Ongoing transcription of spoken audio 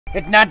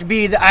It not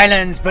be the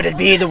islands, but it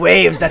be the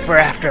waves that we're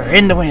after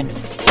in the wind.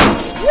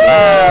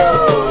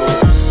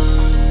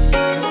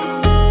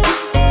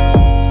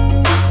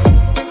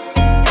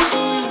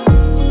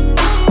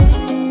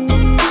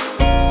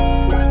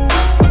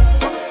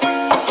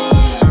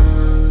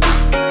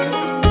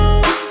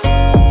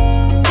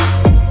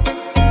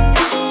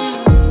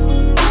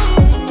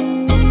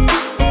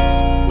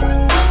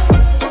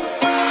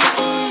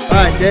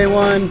 Alright, day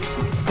one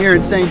here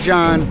in St.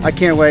 John. I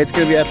can't wait, it's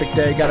gonna be an epic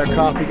day. Got our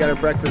coffee, got our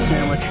breakfast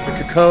sandwich.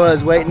 The Kekoa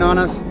is waiting on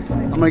us.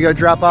 I'm gonna go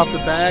drop off the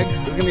bags.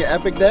 It's gonna be an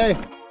epic day.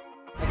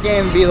 I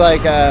can't even be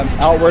like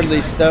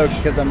outwardly stoked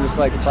because I'm just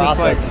like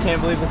processing. I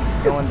can't believe this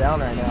is going down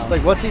right now. It's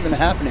like, what's even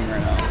happening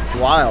right now? It's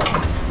wild.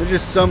 There's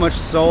just so much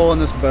soul in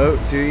this boat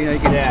too, you know, you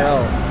can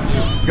tell.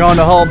 Going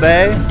to Hull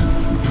Bay,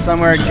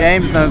 somewhere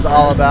James knows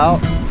all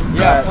about.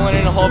 Yeah, pulling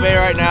in a Hull Bay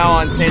right now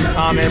on St.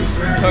 Thomas.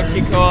 Took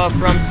Kekoa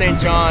from St.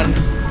 John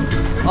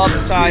up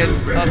the side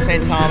of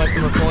St. Thomas,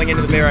 and we're pulling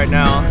into the bay right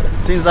now.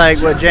 Seems like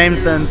what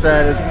Jameson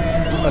said,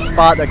 it's a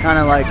spot that kind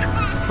of like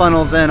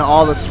funnels in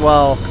all the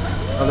swell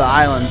of the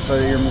island, so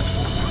you're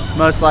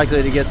most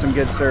likely to get some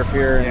good surf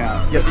here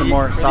and get some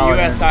more solid.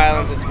 The U.S.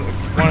 islands, it's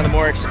one of the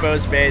more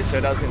exposed bays,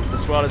 so the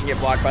swell doesn't get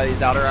blocked by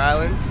these outer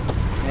islands.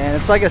 And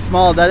it's like I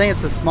think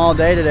it's a small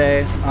day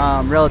today,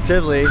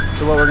 relatively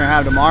to what we're gonna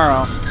have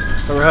tomorrow.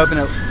 So we're hoping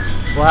that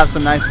we'll have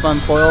some nice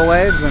fun foil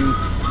waves, and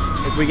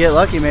if we get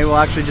lucky, maybe we'll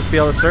actually just be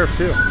able to surf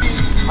too.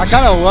 I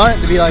kind of want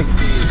it to be like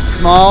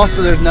small,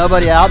 so there's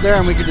nobody out there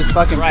and we could just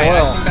fucking foil.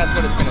 I think that's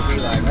what it's gonna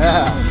be like.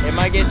 Yeah. It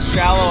might get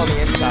shallow on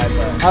the inside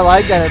though. I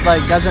like that it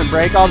like doesn't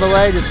break all the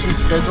way, just keeps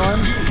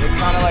fizzling. It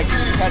kind of like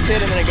cuts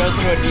it and then it goes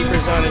into a deeper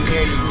zone in here,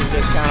 and you can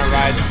just kind of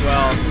ride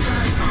swell.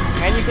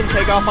 And you can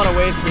take off on a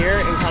wave here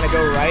and kind of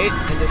go right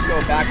and just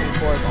go back and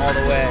forth all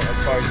the way as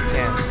far as you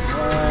can.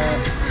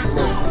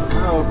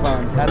 So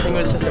fun. That thing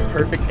was just a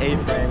perfect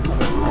A-frame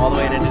all the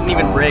way, and it didn't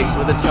even break. So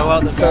with the toe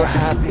out, so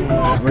happy.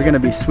 We're gonna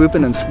be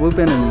swooping and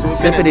swooping and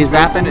zippity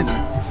zapping and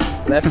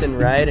left and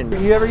right. And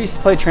you ever used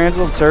to play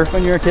transworld surf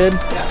when you were a kid?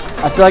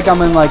 Yeah. I feel like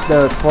I'm in like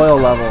the foil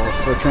level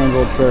for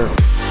transworld surf.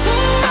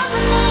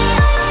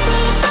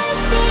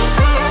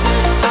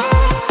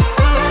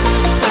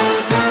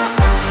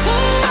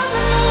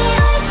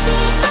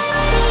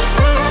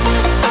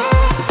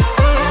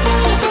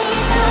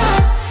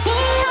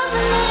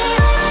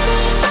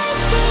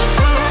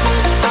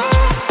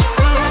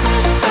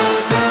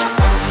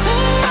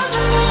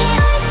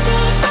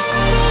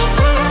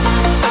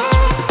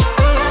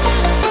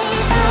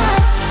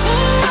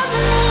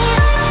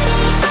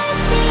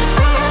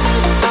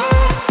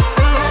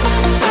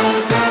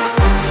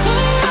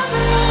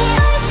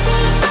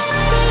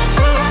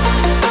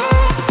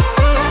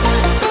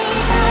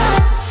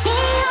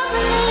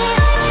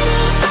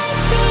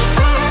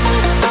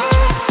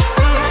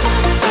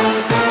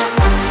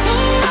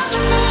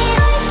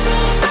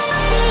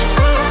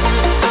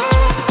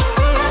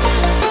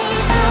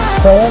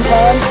 Pulling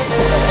time.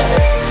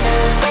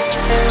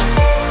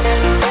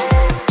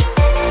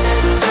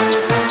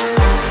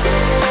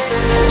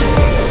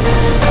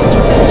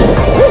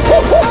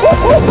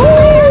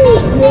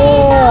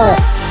 Yeah.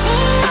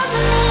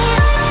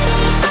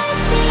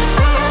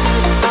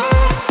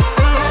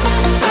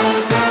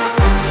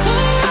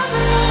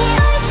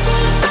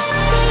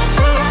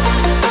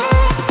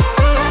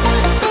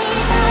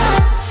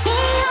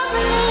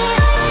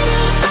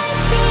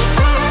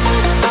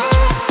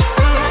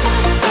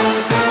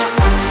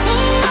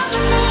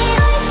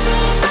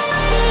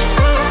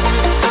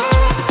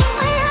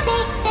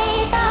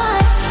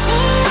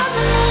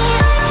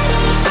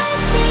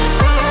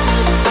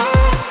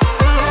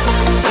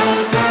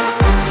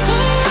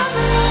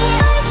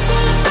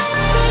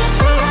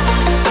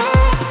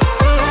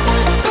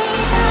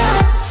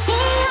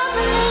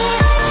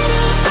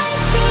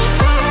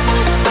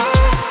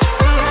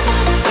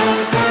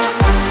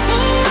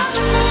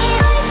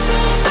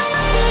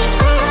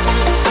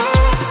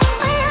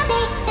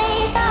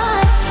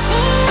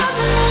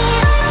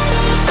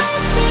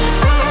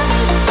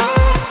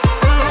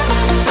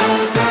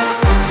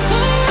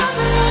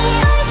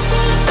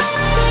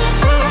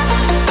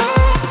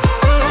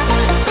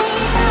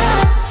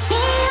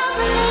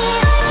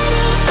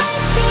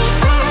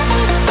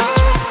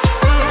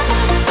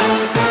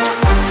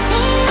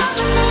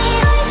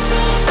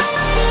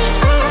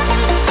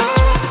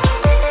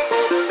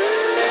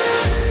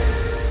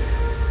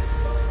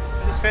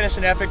 Finished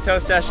an epic tow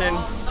session.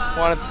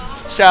 Want to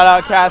shout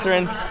out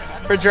Catherine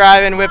for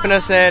driving, whipping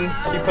us in.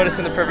 She put us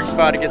in the perfect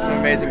spot to get some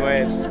amazing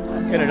waves.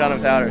 Couldn't have done it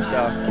without her,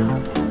 so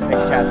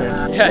thanks,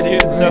 Catherine. Yeah,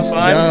 dude, it's so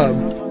fun.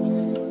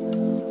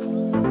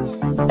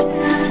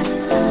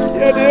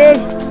 Yeah, dude.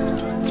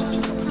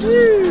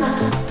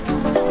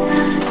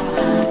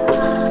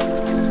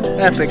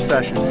 Epic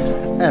session.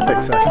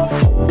 Epic session.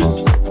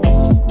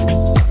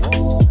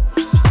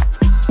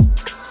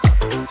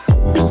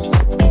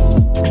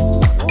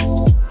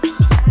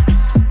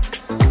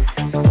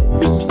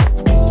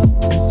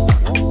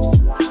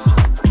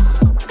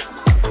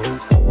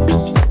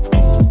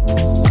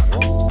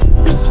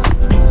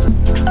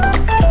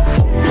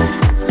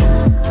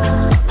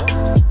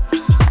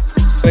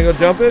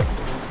 jump it?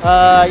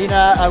 You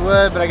know, I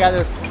would, but I got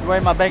this, the way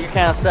my bank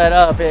account's set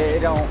up, it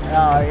don't, you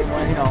know,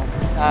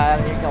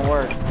 it ain't gonna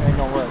work. It ain't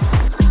gonna work.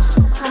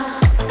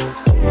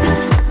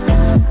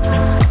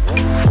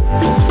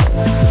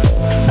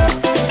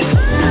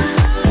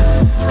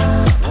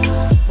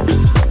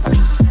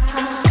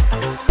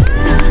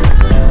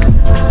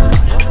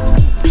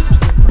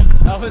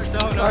 That was so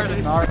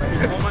gnarly.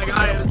 Oh my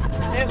god,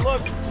 it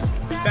looks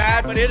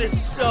bad, but it is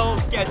so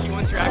sketchy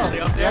once you're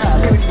actually up there. Yeah,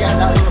 I mean, when you got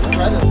that little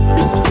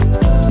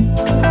present.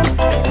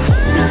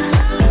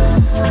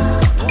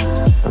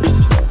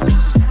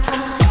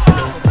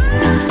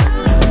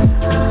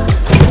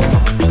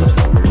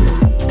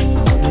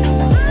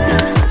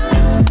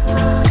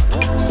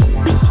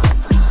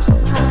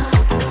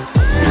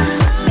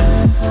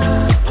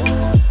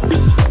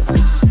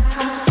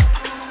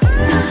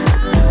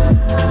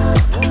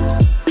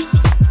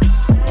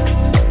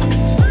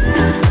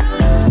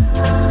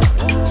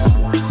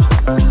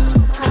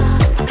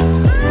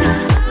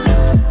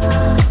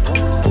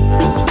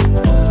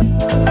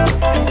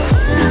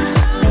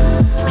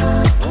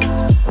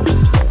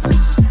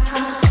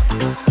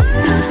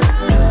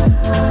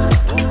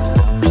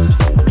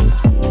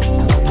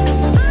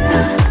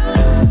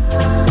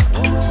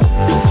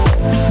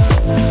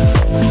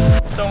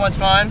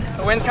 Fun.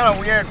 The wind's kind of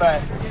weird,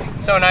 but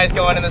it's so nice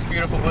going in this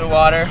beautiful blue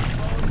water.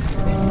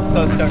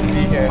 So stoked to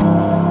be here.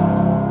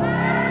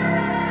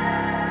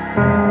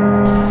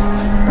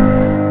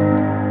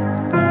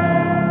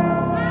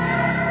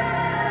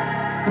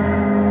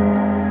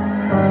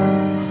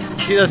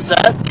 See those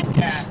sets?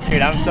 Yeah.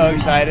 Dude, I'm so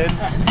excited.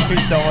 It's gonna be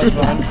so much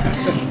fun.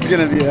 This is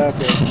gonna be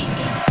epic.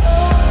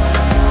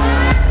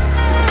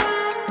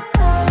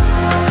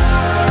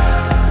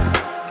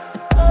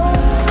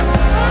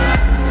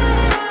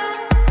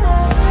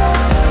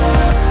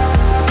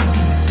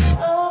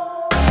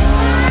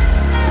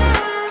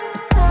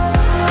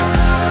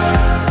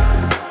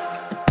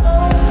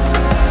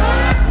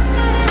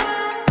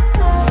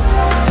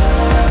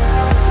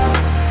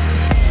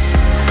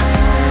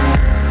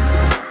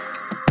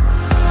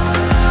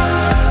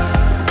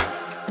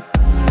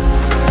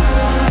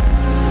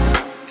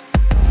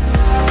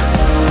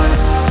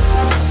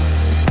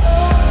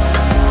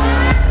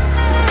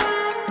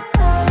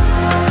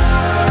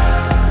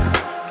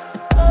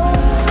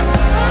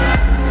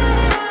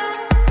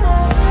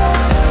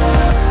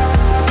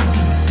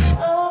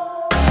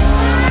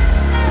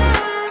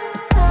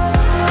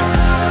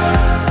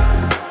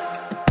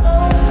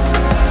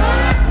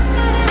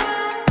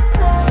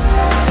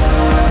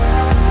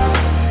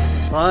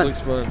 Looks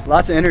fun.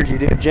 Lots of energy,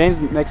 dude. James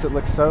makes it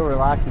look so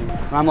relaxing.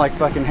 I'm like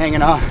fucking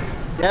hanging on.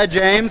 Yeah,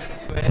 James.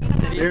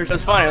 It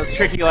was fun. It was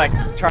tricky, like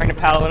trying to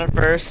paddle in it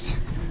first.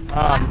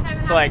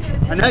 It's like,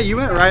 I know you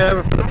went right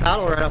over for the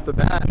paddle right off the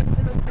bat.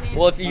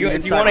 well, if you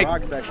want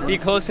to be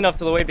close enough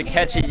to the wave to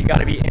catch it, you got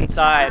to be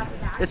inside.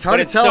 It's hard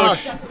But to tell.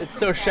 it's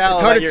so shallow.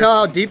 It's hard that to you're-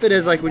 tell how deep it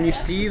is, like when you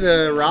see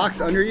the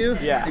rocks under you.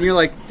 Yeah. And you're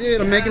like, dude,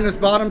 I'm making this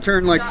bottom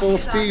turn like full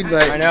speed,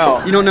 but I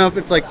know. you don't know if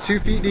it's like 2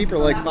 feet deep or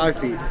like 5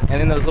 feet.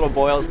 And then those little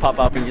boils pop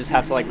up, and you just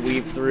have to like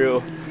weave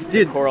through.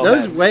 Dude, coral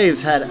those beds.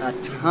 waves had a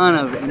ton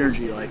of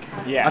energy. Like,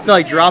 Yeah. I feel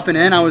like dropping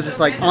in, I was just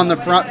like on the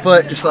front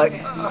foot, just like,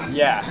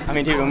 Yeah. I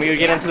mean, dude, when we would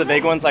get into the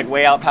big ones, like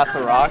way out past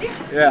the rock,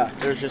 yeah.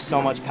 there's just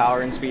so much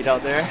power and speed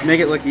out there. Make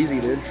it look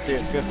easy, dude.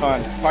 Dude, good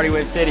fun. Party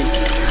Wave City.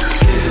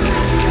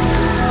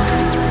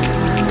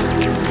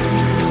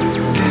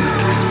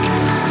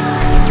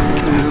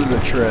 This is a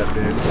trip,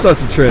 dude.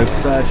 Such a trip.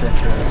 Such a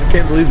trip. I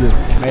can't believe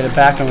this. Made it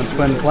back on the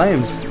Twin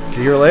Flames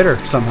a year later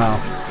somehow.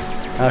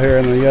 Out here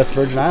in the U.S.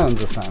 Virgin Islands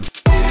this time.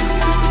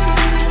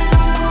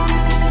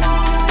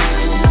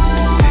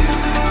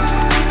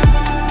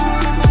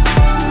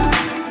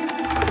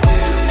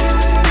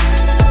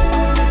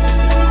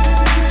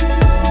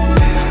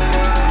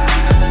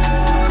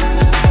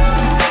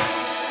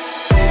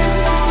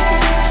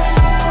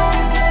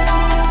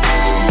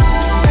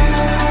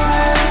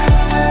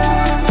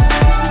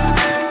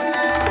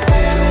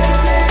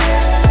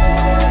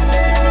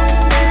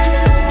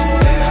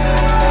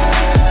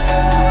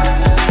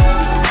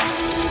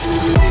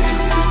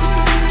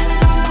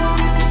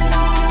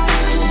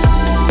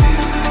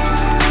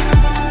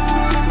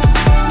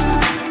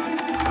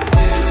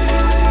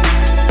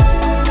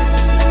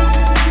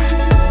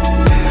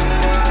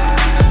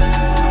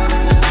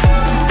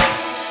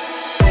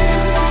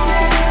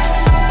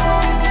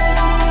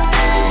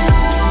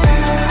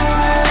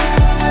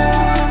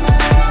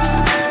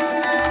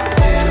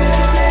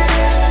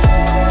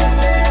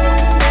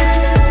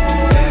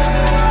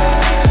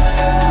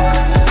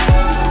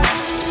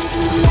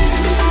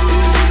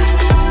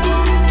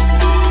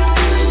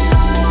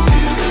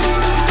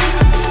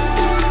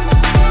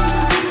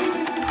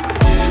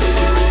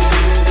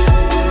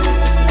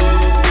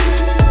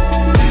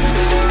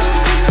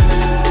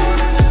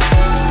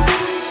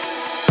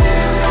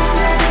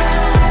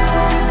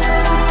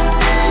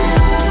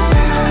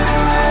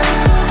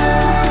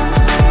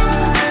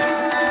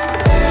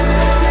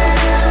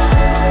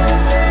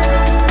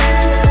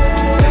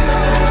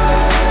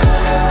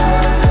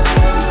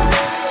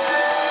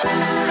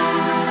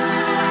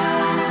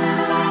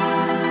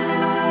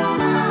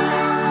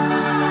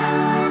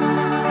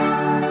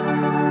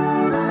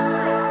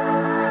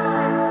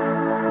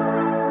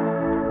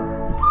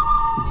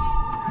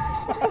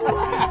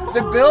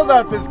 The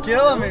build-up is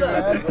killing me,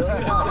 man.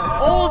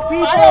 Old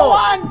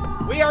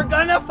people! We are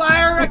gonna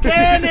fire a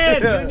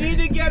cannon! You need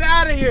to get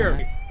out of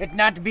here! It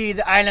not be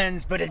the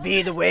islands, but it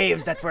be the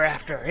waves that we're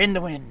after, in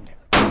the wind.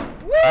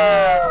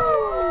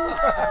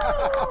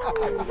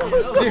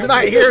 Dude,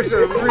 my ears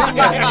are ringing.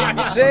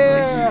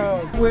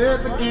 Damn.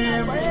 With the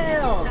game.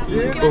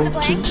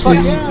 Oh,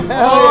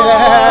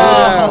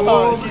 yeah.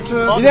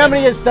 You know I'm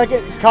gonna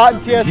get caught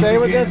in TSA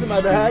with this in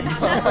my bag?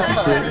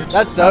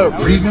 That's dope.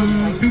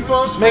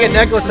 Make a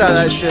necklace out of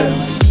that shit.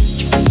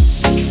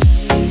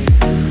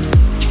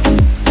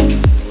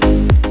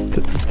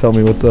 Tell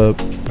me what's up.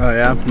 Oh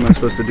yeah? Am I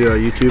supposed to do a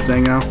YouTube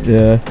thing now?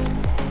 Yeah.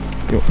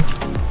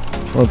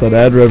 Want that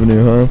ad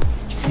revenue, huh?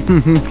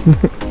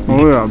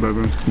 Oh yeah,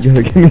 baby. You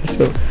gotta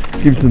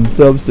give me some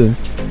substance.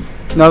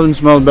 Nothing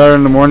smells better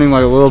in the morning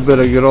like a little bit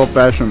of good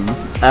old-fashioned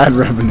ad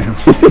revenue.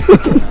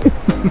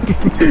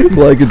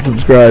 Like and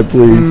subscribe,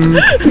 please.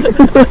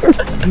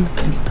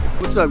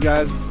 What's up,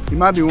 guys? You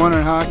might be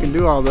wondering how I can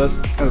do all this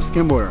as a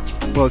skimboarder.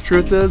 Well, the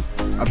truth is,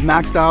 I've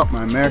maxed out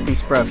my American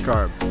Express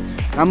card.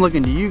 I'm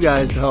looking to you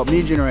guys to help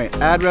me generate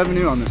ad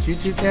revenue on this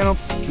YouTube channel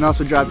and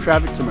also drive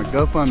traffic to my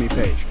GoFundMe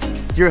page.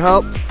 With your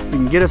help, we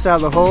can get us out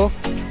of the hole.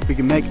 We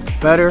can make a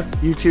better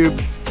YouTube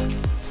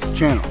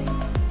channel.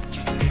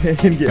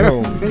 And get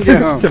home. And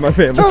get home. To my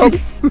family.